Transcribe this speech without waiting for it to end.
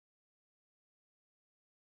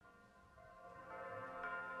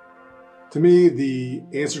To me, the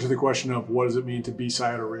answer to the question of what does it mean to be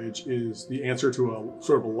Scioto Ridge is the answer to a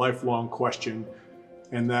sort of a lifelong question,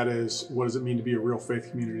 and that is, what does it mean to be a real faith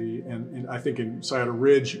community? And I think in Scioto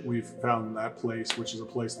Ridge, we've found that place, which is a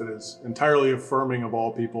place that is entirely affirming of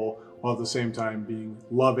all people, while at the same time being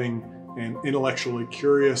loving and intellectually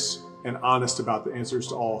curious and honest about the answers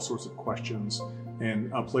to all sorts of questions, and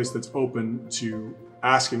a place that's open to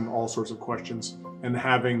asking all sorts of questions and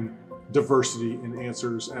having diversity in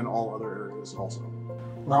answers and all other areas also.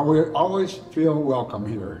 Well, we always feel welcome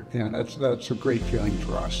here, and that's a great feeling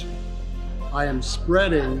for us. I am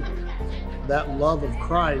spreading that love of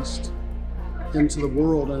Christ into the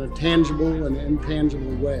world in a tangible and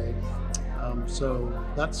intangible way. So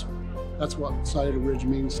that's what Scioto Ridge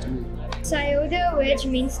means to me. Scioto Ridge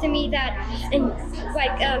means to me that,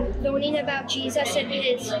 learning about Jesus and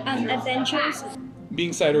his adventures.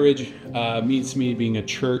 Being Scioto Ridge means to me being a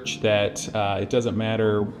church that it doesn't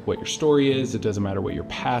matter what your story is, it doesn't matter what your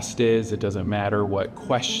past is, it doesn't matter what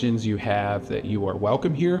questions you have, that you are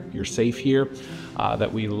welcome here, you're safe here,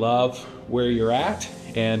 that we love where you're at,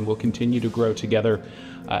 and we'll continue to grow together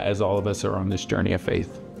as all of us are on this journey of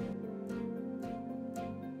faith.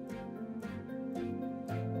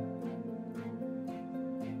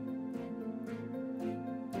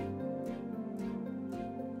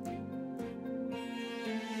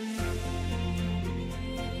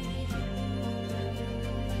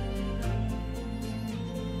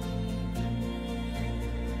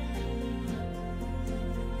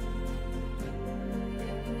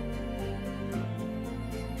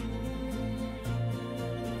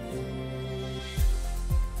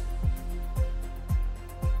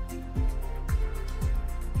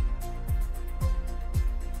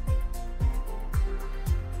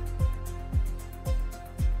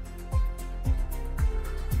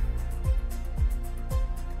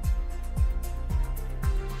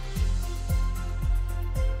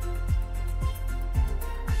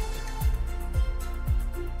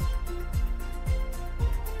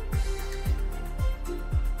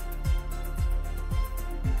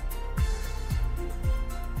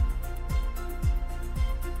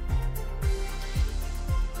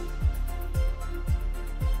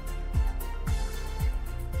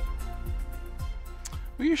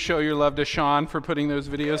 Will you show your love to Sean for putting those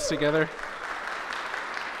videos together?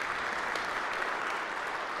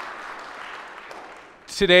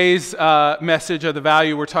 Today's message of the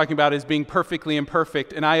value we're talking about is being perfectly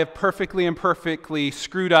imperfect, and I have perfectly imperfectly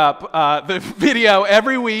screwed up the video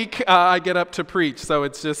every week I get up to preach, so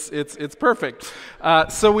it's perfect.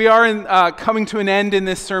 So we are coming to an end in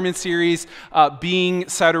this sermon series, being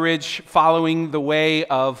Scioto Ridge, following the way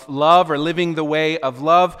of love, or living the way of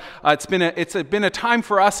love. It's been a time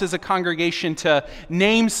for us as a congregation to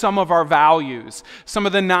name some of our values, some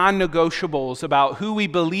of the non-negotiables about who we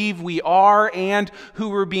believe we are and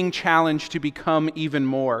who we're being challenged to become even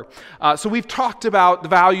more. So we've talked about the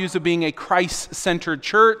values of being a Christ-centered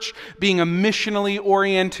church, being a missionally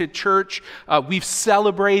oriented church. We've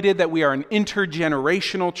celebrated that we are an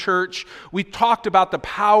intergenerational church. We talked about the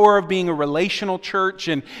power of being a relational church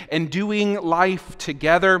and doing life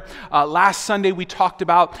together. Last Sunday we talked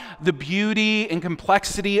about the beauty and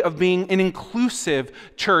complexity of being an inclusive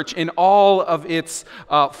church in all of its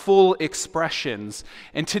full expressions.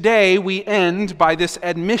 And today we end by this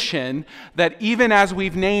admission that even as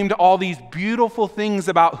we've named all these beautiful things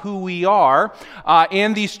about who we are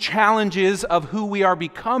and these challenges of who we are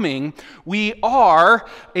becoming, we are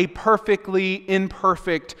a perfectly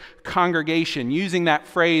imperfect congregation. Using that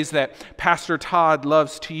phrase that Pastor Todd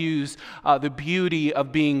loves to use, the beauty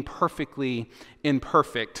of being perfectly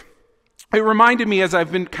imperfect. It reminded me, as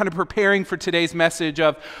I've been kind of preparing for today's message,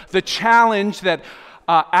 of the challenge that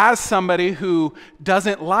as somebody who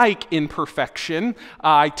doesn't like imperfection,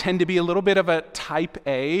 I tend to be a little bit of a type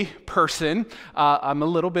A person. I'm a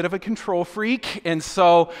little bit of a control freak, and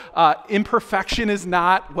so imperfection is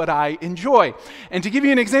not what I enjoy. And to give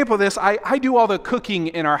you an example of this, I do all the cooking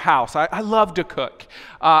in our house. I love to cook.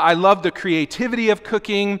 I love the creativity of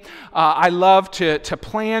cooking. I love to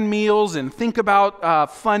plan meals and think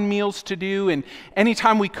about fun meals to do. And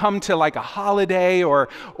anytime we come to like a holiday or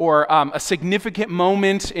a significant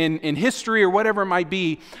moment in history or whatever it might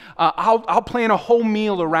be, I'll plan a whole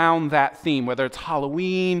meal around that theme, whether it's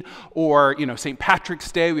Halloween or St.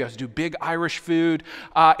 Patrick's Day. We always do big Irish food.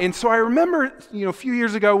 And so I remember a few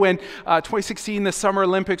years ago when 2016, the Summer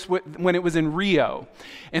Olympics, when it was in Rio.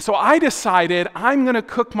 And so I decided I'm going to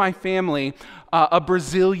cook my family a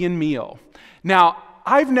Brazilian meal. Now,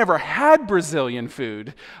 I've never had Brazilian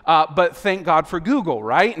food, but thank God for Google,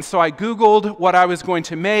 right? And so I Googled what I was going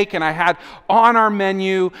to make, and I had on our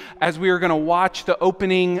menu, as we were going to watch the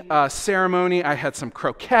opening ceremony, I had some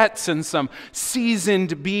croquettes and some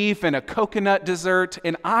seasoned beef and a coconut dessert,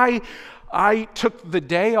 and I took the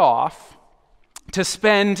day off to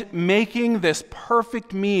spend making this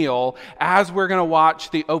perfect meal as we're going to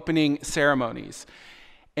watch the opening ceremonies.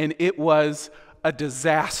 And it was a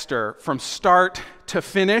disaster from start to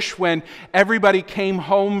finish. When everybody came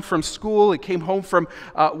home from school, it came home from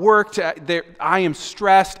work, I am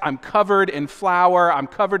stressed, I'm covered in flour, I'm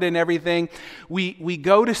covered in everything. We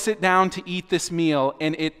go to sit down to eat this meal,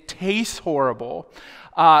 and it tastes horrible.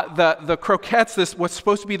 The croquettes, what's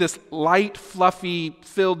supposed to be this light, fluffy,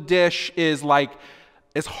 filled dish, is like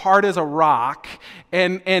as hard as a rock.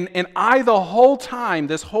 And I, the whole time,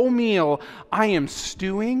 this whole meal, I am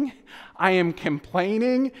stewing, I am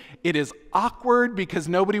complaining. It is awkward because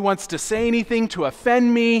nobody wants to say anything to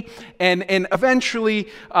offend me. And eventually,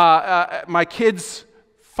 my kids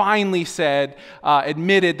finally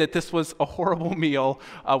admitted that this was a horrible meal,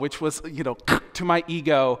 which was, to my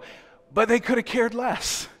ego. But they could have cared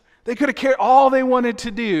less. They could have cared. All they wanted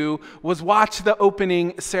to do was watch the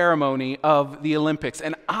opening ceremony of the Olympics.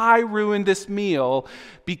 And I ruined this meal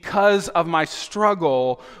because of my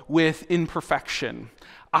struggle with imperfection.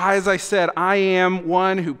 As I said, I am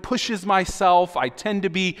one who pushes myself. I tend to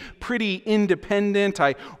be pretty independent.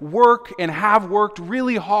 I work and have worked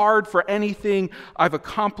really hard for anything I've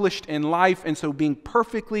accomplished in life. And so being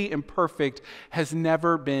perfectly imperfect has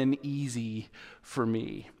never been easy for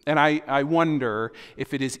me. And I wonder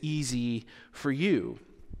if it is easy for you.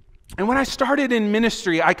 And when I started in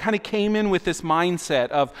ministry, I kind of came in with this mindset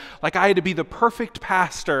of like I had to be the perfect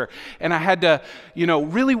pastor, and I had to,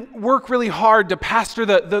 really work really hard to pastor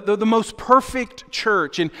the most perfect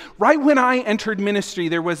church. And right when I entered ministry,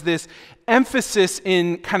 there was this emphasis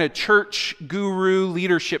in kind of church guru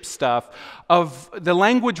leadership stuff of the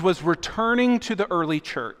language was returning to the early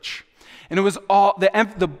church. And it was all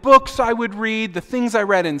the books I would read, the things I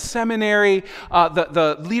read in seminary,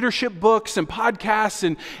 the leadership books and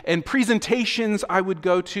podcasts and presentations I would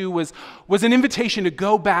go to was an invitation to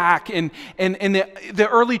go back. And the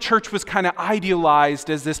early church was kind of idealized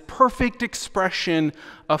as this perfect expression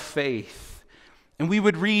of faith. And we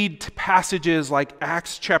would read passages like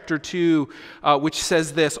Acts chapter 2, which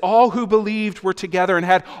says this: all who believed were together and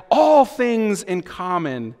had all things in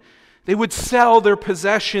common. They would sell their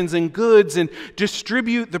possessions and goods and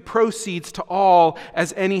distribute the proceeds to all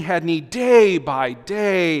as any had need. Day by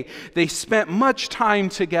day, they spent much time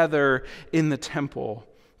together in the temple.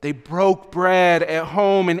 They broke bread at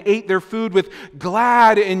home and ate their food with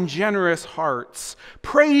glad and generous hearts,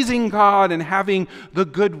 praising God and having the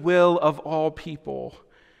goodwill of all people.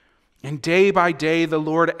 And day by day, the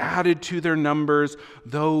Lord added to their numbers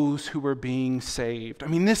those who were being saved. I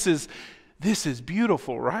mean, this is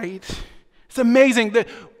beautiful, right? It's amazing that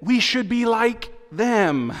we should be like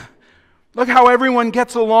them. Look how everyone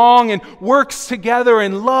gets along and works together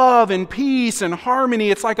in love and peace and harmony.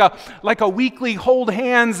 It's like a weekly hold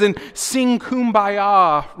hands and sing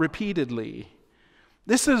Kumbaya repeatedly.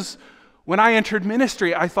 This is, when I entered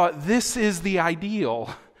ministry, I thought this is the ideal.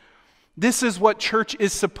 This is what church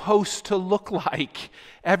is supposed to look like.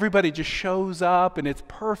 Everybody just shows up and it's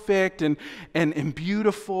perfect and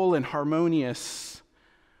beautiful and harmonious.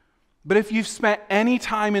 But if you've spent any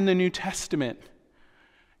time in the New Testament,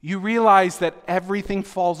 you realize that everything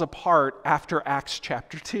falls apart after Acts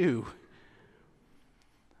chapter 2.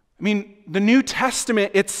 I mean, the New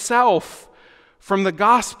Testament itself, from the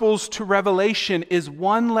Gospels to Revelation, is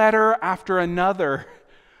one letter after another,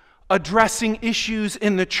 addressing issues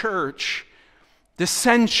in the church,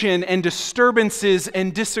 dissension and disturbances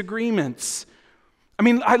and disagreements. I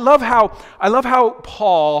mean, I love how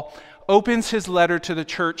Paul opens his letter to the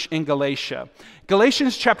church in Galatia.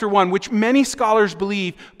 Galatians chapter 1, which many scholars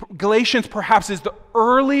believe Galatians perhaps is the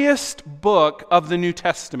earliest book of the New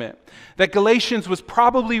Testament. That Galatians was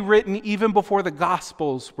probably written even before the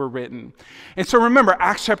Gospels were written. And so remember,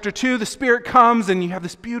 Acts chapter 2, the Spirit comes and you have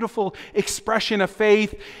this beautiful expression of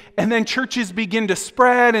faith, and then churches begin to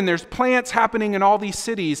spread and there's plants happening in all these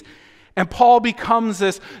cities. And Paul becomes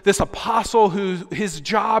this apostle his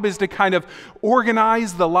job is to kind of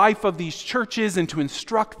organize the life of these churches and to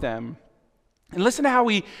instruct them. And listen to how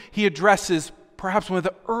he addresses perhaps one of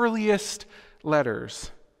the earliest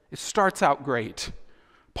letters. It starts out great.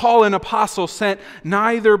 Paul, an apostle, sent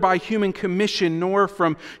neither by human commission nor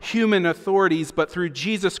from human authorities, but through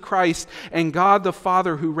Jesus Christ and God the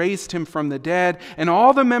Father who raised him from the dead, and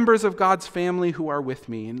all the members of God's family who are with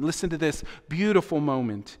me. And listen to this beautiful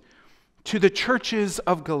moment. To the churches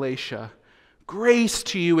of Galatia, grace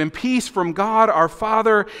to you and peace from God our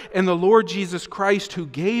Father and the Lord Jesus Christ, who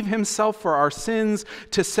gave himself for our sins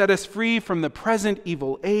to set us free from the present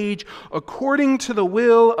evil age, according to the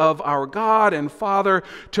will of our God and Father,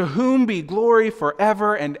 to whom be glory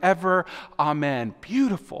forever and ever. Amen.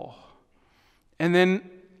 Beautiful. And then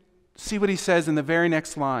see what he says in the very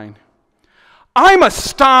next line. I'm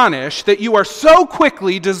astonished that you are so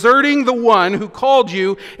quickly deserting the one who called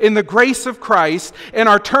you in the grace of Christ and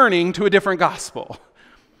are turning to a different gospel.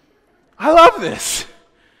 I love this.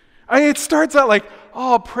 It starts out like,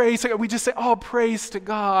 oh, praise to God. We just say, oh, praise to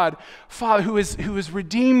God, Father, who has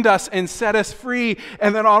redeemed us and set us free.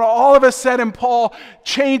 And then all of a sudden, Paul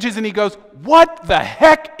changes and he goes, what the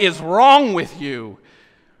heck is wrong with you?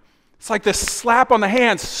 It's like this slap on the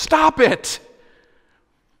hand. Stop it.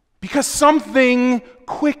 Because something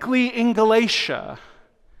quickly in Galatia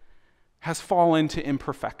has fallen to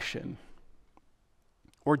imperfection.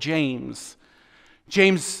 Or James.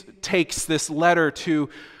 James takes this letter to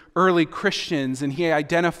early Christians and he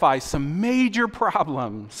identifies some major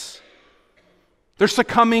problems. They're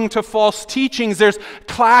succumbing to false teachings. There's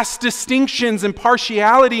class distinctions and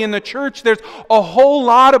partiality in the church. There's a whole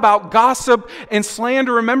lot about gossip and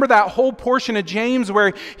slander. Remember that whole portion of James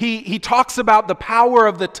where he talks about the power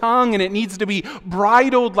of the tongue and it needs to be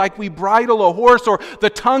bridled like we bridle a horse, or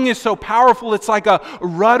the tongue is so powerful it's like a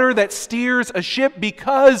rudder that steers a ship,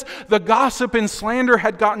 because the gossip and slander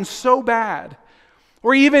had gotten so bad.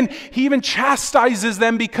 Or he even chastises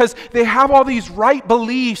them because they have all these right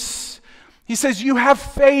beliefs. He says, you have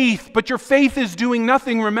faith, but your faith is doing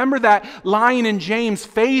nothing. Remember that line in James,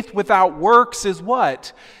 faith without works is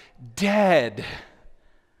what? Dead.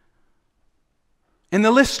 And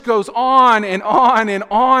the list goes on and on and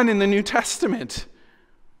on in the New Testament.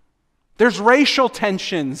 There's racial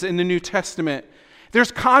tensions in the New Testament.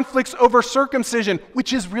 There's conflicts over circumcision,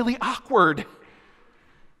 which is really awkward.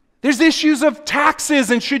 There's issues of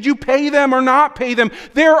taxes and should you pay them or not pay them.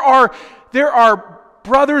 There are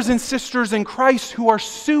brothers and sisters in Christ who are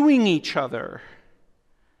suing each other.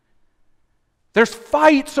 There's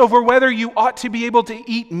fights over whether you ought to be able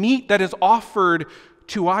to eat meat that is offered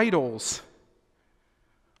to idols.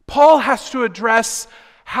 Paul has to address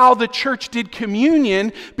how the church did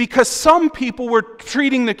communion because some people were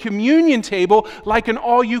treating the communion table like an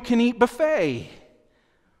all-you-can-eat buffet.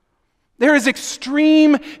 There is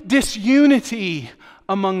extreme disunity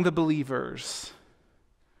among the believers.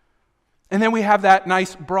 And then we have that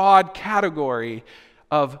nice broad category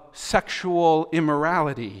of sexual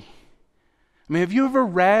immorality. I mean, have you ever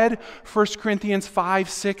read 1 Corinthians 5,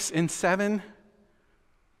 6, and 7?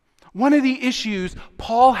 One of the issues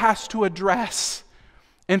Paul has to address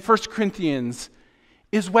in 1 Corinthians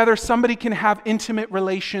is whether somebody can have intimate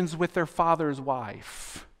relations with their father's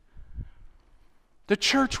wife. The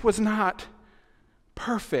church was not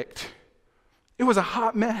perfect. It was a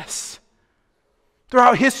hot mess.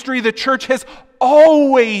 Throughout history, the church has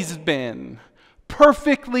always been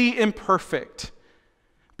perfectly imperfect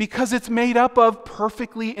because it's made up of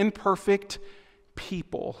perfectly imperfect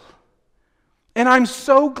people. And I'm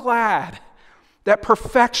so glad that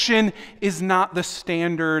perfection is not the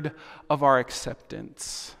standard of our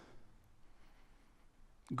acceptance.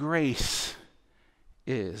 Grace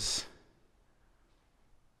is.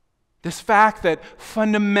 This fact that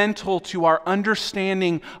fundamental to our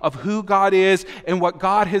understanding of who God is and what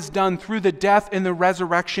God has done through the death and the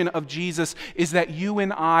resurrection of Jesus is that you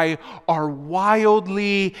and I are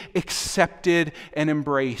wildly accepted and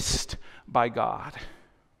embraced by God.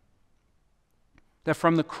 That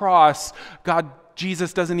from the cross,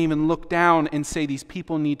 Jesus doesn't even look down and say these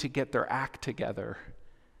people need to get their act together.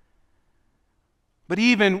 But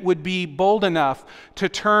even would be bold enough to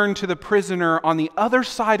turn to the prisoner on the other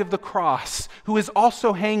side of the cross, who is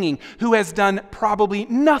also hanging, who has done probably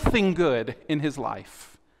nothing good in his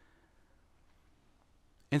life,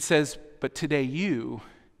 and says, but today you,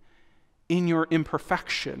 in your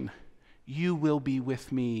imperfection, you will be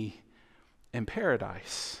with me in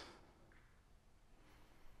paradise.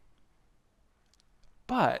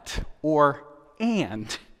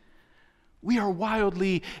 And we are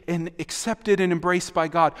wildly and accepted and embraced by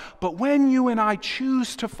God. But when you and I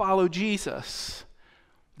choose to follow Jesus,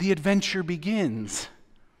 the adventure begins.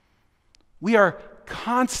 We are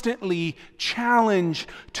constantly challenged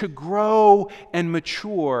to grow and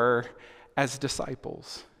mature as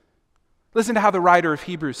disciples. Listen to how the writer of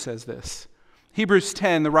Hebrews says this. Hebrews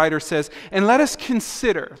 10, the writer says, and let us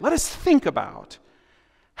think about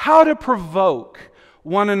how to provoke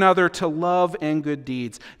one another to love and good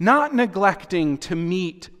deeds, not neglecting to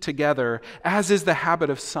meet together, as is the habit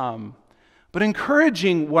of some, but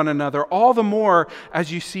encouraging one another all the more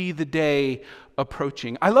as you see the day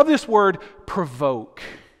approaching. I love this word, provoke.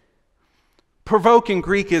 Provoke in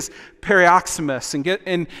Greek is perioximus,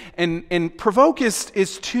 and provoke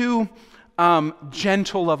is too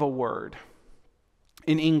gentle of a word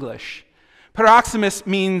in English. Perioximus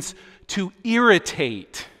means to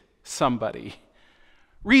irritate somebody.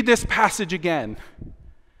 Read this passage again,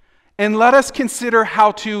 and let us consider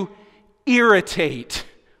how to irritate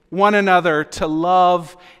one another to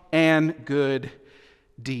love and good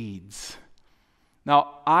deeds.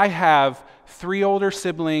 Now, I have 3 older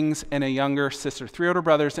siblings and a younger sister, 3 older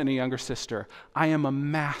brothers and a younger sister. I am a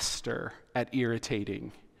master at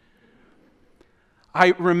irritating.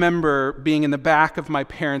 I remember being in the back of my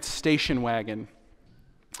parents' station wagon,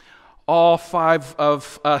 all 5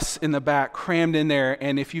 of us in the back crammed in there.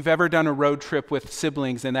 And if you've ever done a road trip with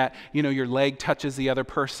siblings and that, your leg touches the other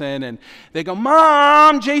person and they go,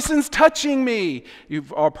 "Mom, Jason's touching me."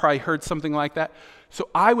 You've all probably heard something like that. So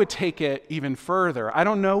I would take it even further. I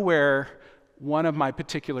don't know where one of my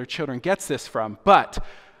particular children gets this from, but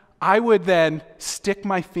I would then stick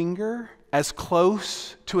my finger as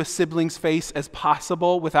close to a sibling's face as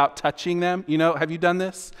possible without touching them. Have you done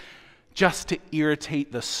this? Just to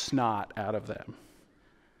irritate the snot out of them.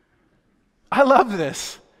 I love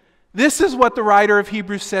this. This is what the writer of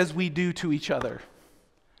Hebrews says we do to each other.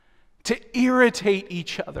 To irritate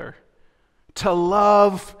each other, to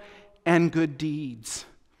love and good deeds.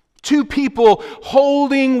 2 people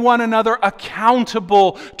holding one another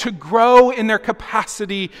accountable to grow in their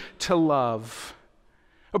capacity to love.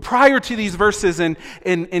 Prior to these verses in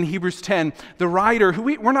Hebrews 10, the writer, who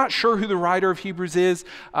we're not sure who the writer of Hebrews is.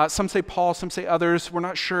 Some say Paul, some say others. We're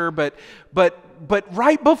not sure, but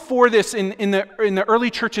right before this, in the early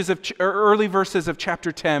churches early verses of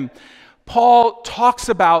chapter 10, Paul talks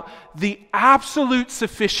about the absolute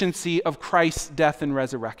sufficiency of Christ's death and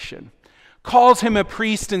resurrection. Calls him a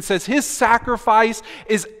priest and says his sacrifice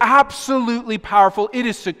is absolutely powerful. It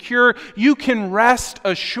is secure. You can rest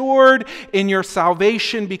assured in your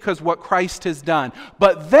salvation because what Christ has done.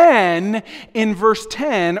 But then in verse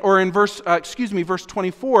 10, or in verse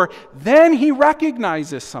 24, then he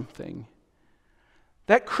recognizes something.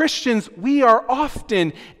 That Christians, we are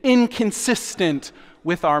often inconsistent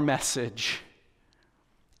with our message.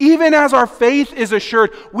 Even as our faith is assured,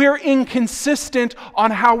 we're inconsistent on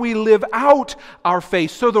how we live out our faith.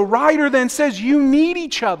 So the writer then says, you need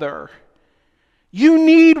each other. You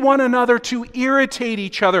need one another to irritate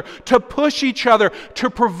each other, to push each other, to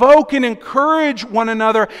provoke and encourage one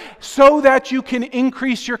another so that you can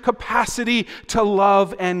increase your capacity to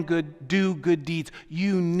love and do good deeds.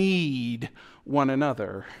 You need one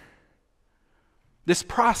another. This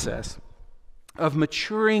process of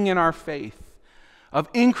maturing in our faith, of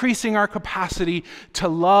increasing our capacity to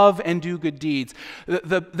love and do good deeds.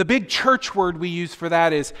 The big church word we use for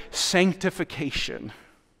that is sanctification.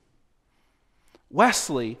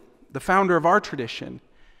 Wesley, the founder of our tradition,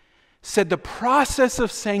 said the process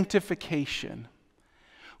of sanctification,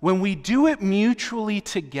 when we do it mutually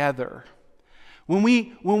together, when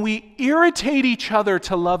we irritate each other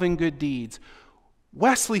to love and good deeds,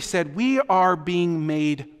 Wesley said we are being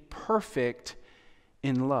made perfect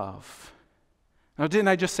in love. Now, didn't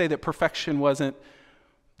I just say that perfection wasn't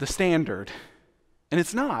the standard? And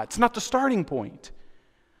it's not. It's not the starting point.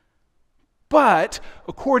 But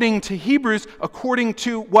according to Hebrews, according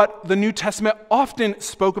to what the New Testament often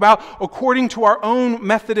spoke about, according to our own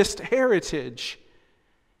Methodist heritage,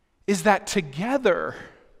 is that together,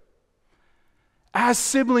 as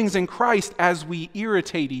siblings in Christ, as we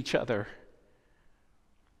irritate each other,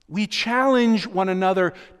 we challenge one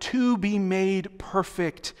another to be made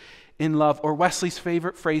perfect in love. Or Wesley's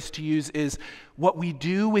favorite phrase to use is, what we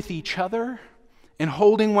do with each other and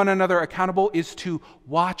holding one another accountable is to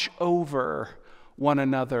watch over one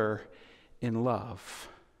another in love.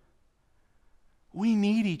 We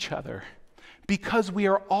need each other because we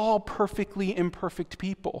are all perfectly imperfect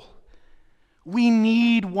people. We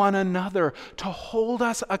need one another to hold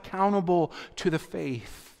us accountable to the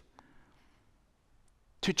faith,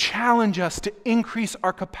 to challenge us to increase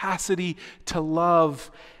our capacity to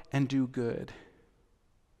love and do good.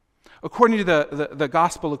 According to the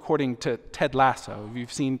gospel according to Ted Lasso, have you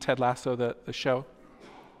seen Ted Lasso, the show?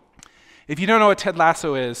 If you don't know what Ted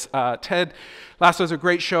Lasso is, Ted Lasso is a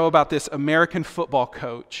great show about this American football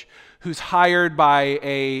coach who's hired by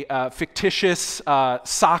a fictitious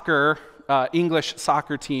English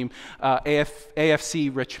soccer team,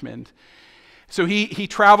 AFC Richmond. So he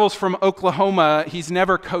travels from Oklahoma. He's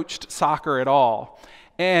never coached soccer at all.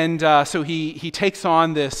 And so he takes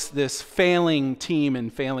on this failing team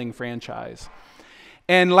and failing franchise.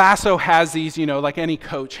 And Lasso has these, like any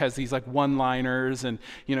coach has these like one-liners, and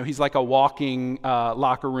he's like a walking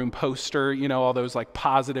locker room poster, all those like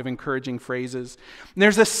positive, encouraging phrases. And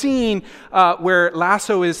there's a scene where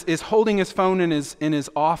Lasso is holding his phone in his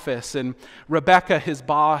office, and Rebecca, his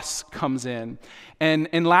boss, comes in.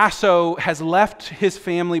 And Lasso has left his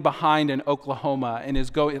family behind in Oklahoma and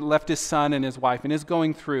left his son and his wife and is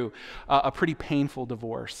going through a pretty painful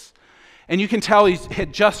divorce. And you can tell he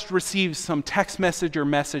had just received some text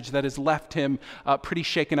message that has left him pretty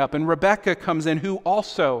shaken up. And Rebecca comes in, who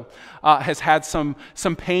also has had some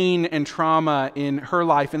pain and trauma in her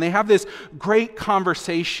life. And they have this great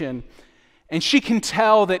conversation. And she can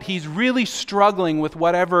tell that he's really struggling with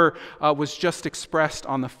whatever was just expressed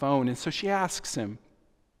on the phone. And so she asks him,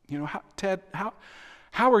 Ted,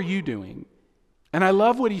 how are you doing? And I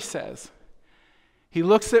love what he says. He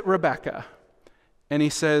looks at Rebecca and he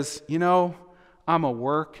says, I'm a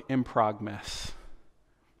work in progress.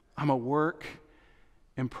 I'm a work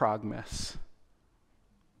in progress.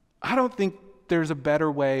 I don't think there's a better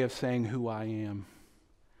way of saying who I am,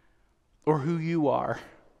 or who you are,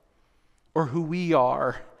 or who we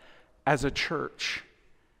are as a church,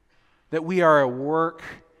 that we are a work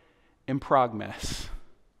in progress.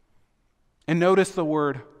 And notice the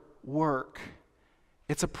word work.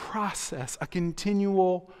 It's a process, a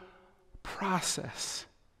continual process.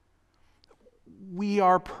 We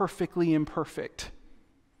are perfectly imperfect.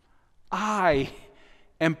 I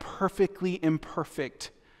am perfectly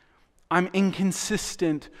imperfect. I'm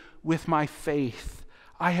inconsistent with my faith.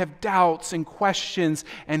 I have doubts and questions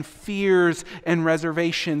and fears and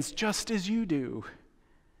reservations, just as you do.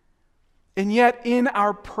 And yet, in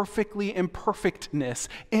our perfectly imperfectness,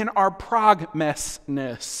 in our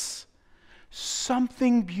progressness,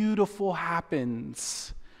 something beautiful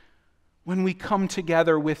happens when we come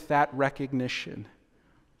together with that recognition.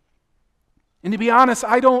 And to be honest,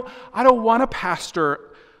 I don't want to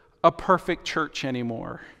pastor a perfect church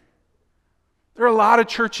anymore. There are a lot of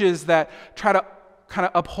churches that try to kind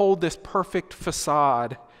of uphold this perfect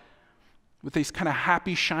facade with these kind of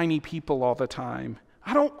happy, shiny people all the time.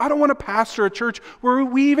 I don't want to pastor a church where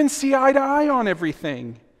we even see eye to eye on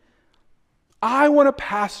everything. I want to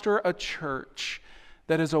pastor a church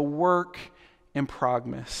that is a work in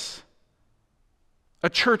progress. A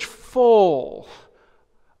church full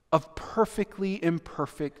of perfectly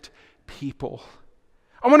imperfect people.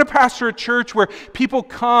 I want to pastor a church where people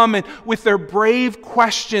come and with their brave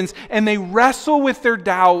questions and they wrestle with their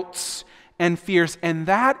doubts and fears, and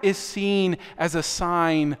that is seen as a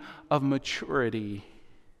sign of maturity.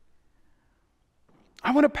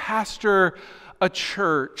 I want to pastor a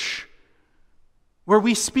church where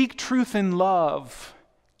we speak truth in love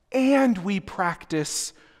and we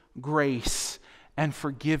practice grace and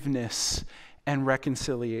forgiveness and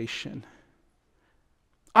reconciliation.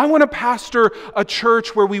 I want to pastor a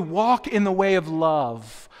church where we walk in the way of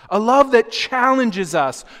love, a love that challenges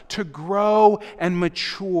us to grow and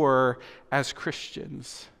mature as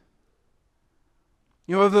Christians.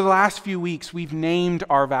 Over the last few weeks, we've named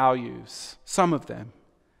our values, some of them.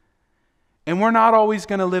 And we're not always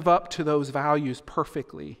going to live up to those values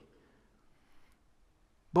perfectly.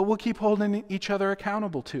 But we'll keep holding each other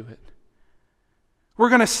accountable to it. We're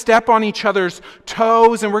going to step on each other's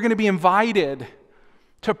toes, and we're going to be invited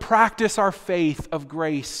to practice our faith of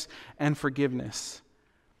grace and forgiveness.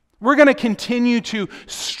 We're going to continue to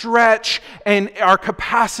stretch our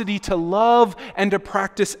capacity to love and to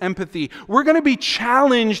practice empathy. We're going to be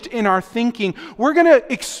challenged in our thinking. We're going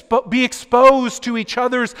to be exposed to each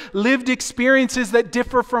other's lived experiences that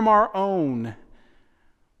differ from our own.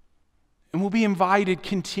 And we'll be invited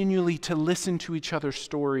continually to listen to each other's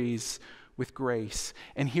stories with grace.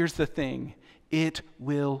 And here's the thing, it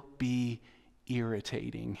will be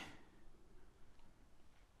irritating.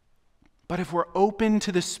 But if we're open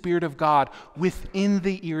to the Spirit of God within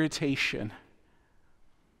the irritation,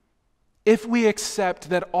 if we accept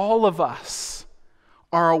that all of us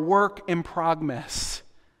are a work in progress,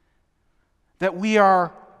 that we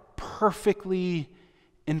are perfectly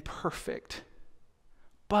imperfect,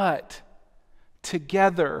 but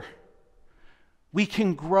together we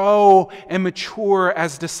can grow and mature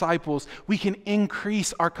as disciples. We can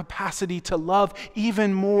increase our capacity to love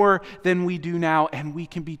even more than we do now, and we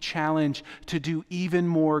can be challenged to do even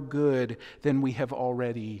more good than we have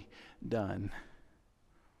already done.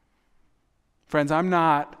 Friends, I'm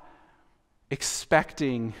not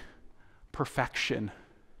expecting perfection.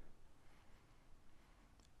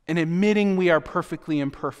 And admitting we are perfectly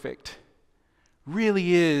imperfect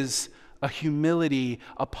really is a humility,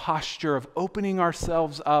 a posture of opening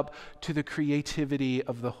ourselves up to the creativity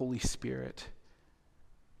of the Holy Spirit.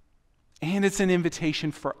 And it's an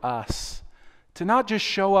invitation for us to not just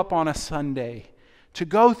show up on a Sunday, to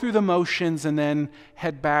go through the motions and then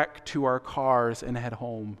head back to our cars and head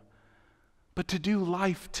home, but to do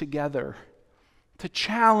life together, to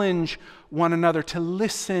challenge one another, to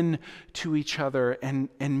listen to each other and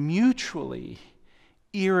mutually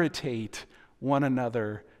irritate one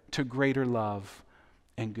another to greater love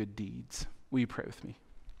and good deeds. Will you pray with me?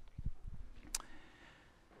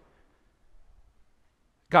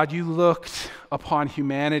 God, you looked upon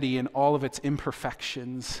humanity in all of its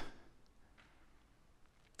imperfections,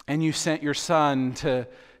 and you sent your Son to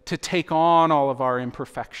take on all of our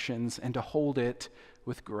imperfections and to hold it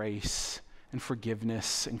with grace and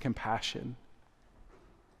forgiveness and compassion.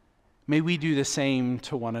 May we do the same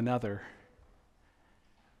to one another.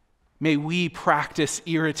 May we practice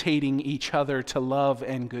irritating each other to love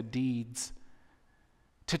and good deeds,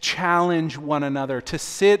 to challenge one another, to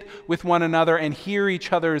sit with one another and hear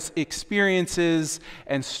each other's experiences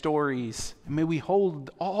and stories. And may we hold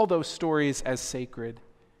all those stories as sacred.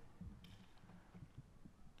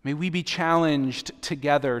 May we be challenged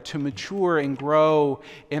together to mature and grow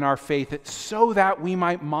in our faith so that we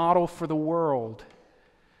might model for the world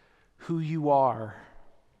who you are.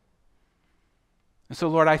 And so,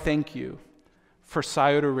 Lord, I thank you for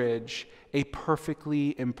Scioto Ridge, a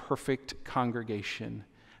perfectly imperfect congregation,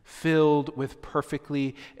 filled with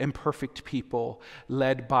perfectly imperfect people,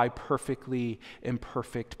 led by perfectly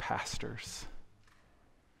imperfect pastors.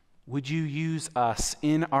 Would you use us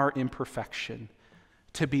in our imperfection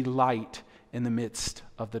to be light in the midst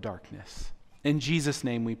of the darkness? In Jesus'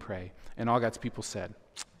 name we pray. And all God's people said,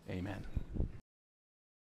 amen.